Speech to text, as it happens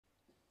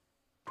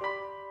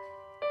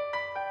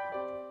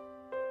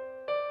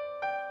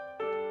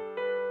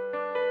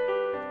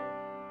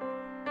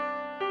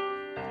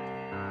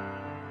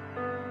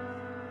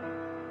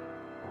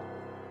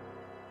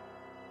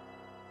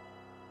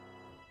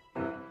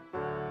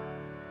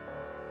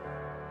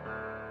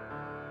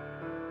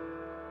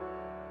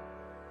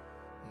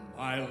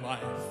My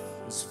life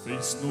has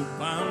faced no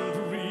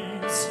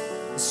boundaries,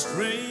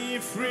 astray,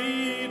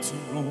 free to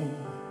roam.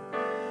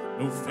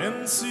 No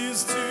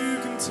fences to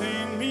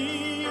contain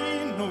me,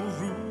 no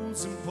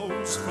rules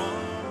imposed from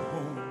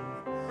home.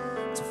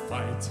 To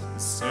fight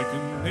is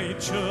second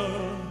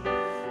nature,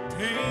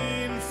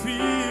 pain,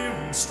 fear,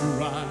 and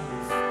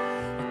strife.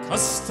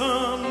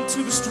 Accustomed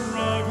to the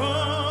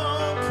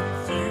struggle,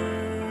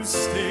 confused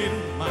state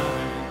of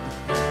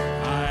mind.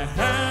 I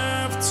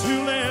have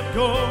to let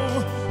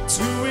go,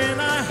 to win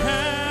I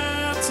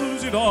have to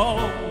lose it all,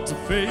 to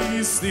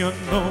face the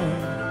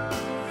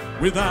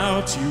unknown.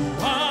 Without you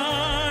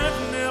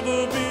I've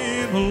never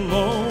been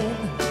alone.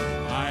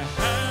 I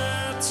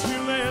had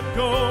to let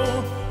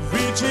go,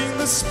 reaching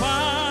the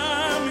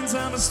spire means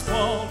I must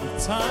fall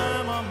with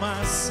time on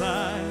my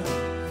side.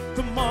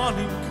 The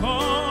morning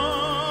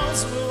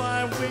calls, will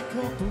I wake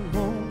up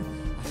alone?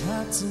 I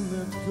had to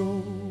let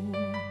go.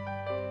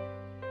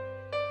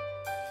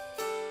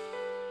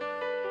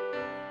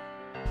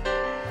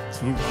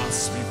 Through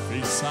us we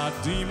face our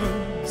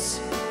demons,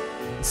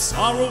 and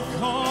sorrow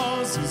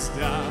causes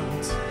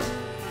doubt.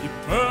 Your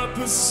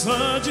purpose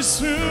surges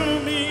through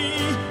me,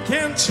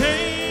 can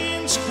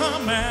change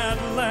come at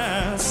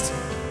last.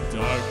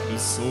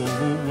 Darkness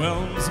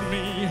overwhelms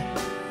me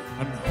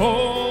and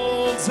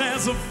holds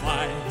as a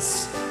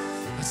vice.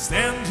 I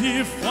stand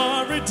here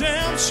for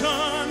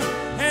redemption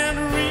and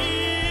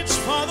reach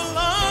for the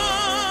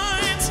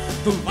light.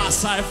 The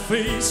loss I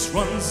face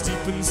runs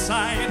deep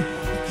inside,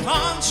 the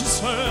conscious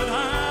hurt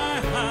I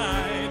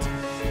hide.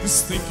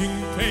 This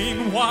thinking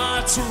pain,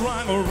 what's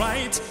wrong or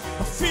right,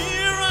 a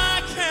fear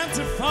I can't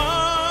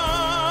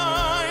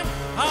define.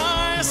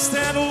 I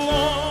stand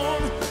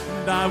alone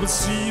and I will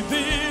see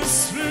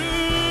this through.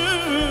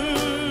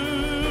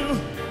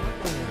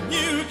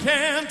 You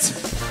can't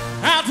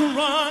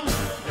outrun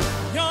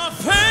your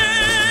fate.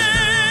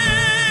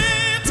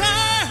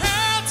 I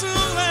had to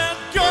let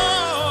go.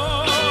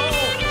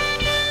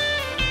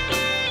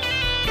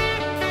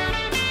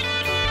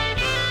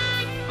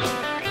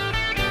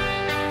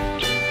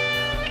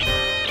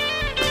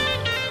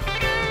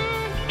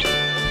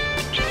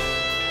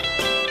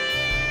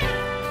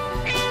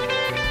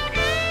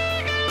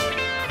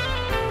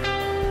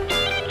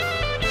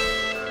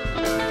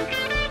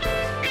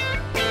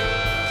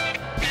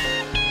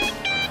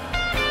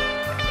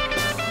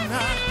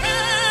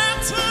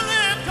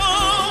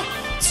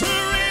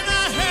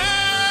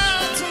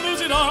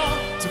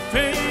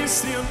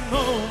 The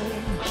unknown.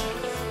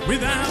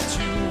 Without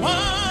you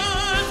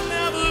I've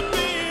never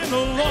been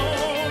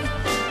alone.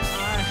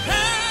 I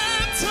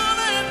had to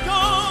let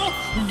go,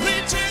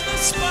 reaching the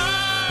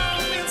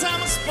spire means I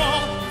must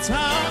fall.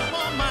 Time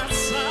on my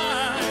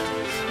side,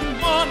 the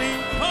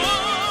morning calls,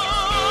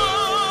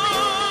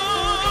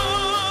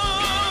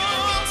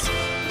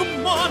 the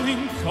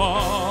morning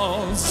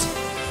calls.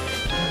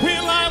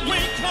 Will I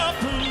wake up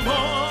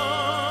alone?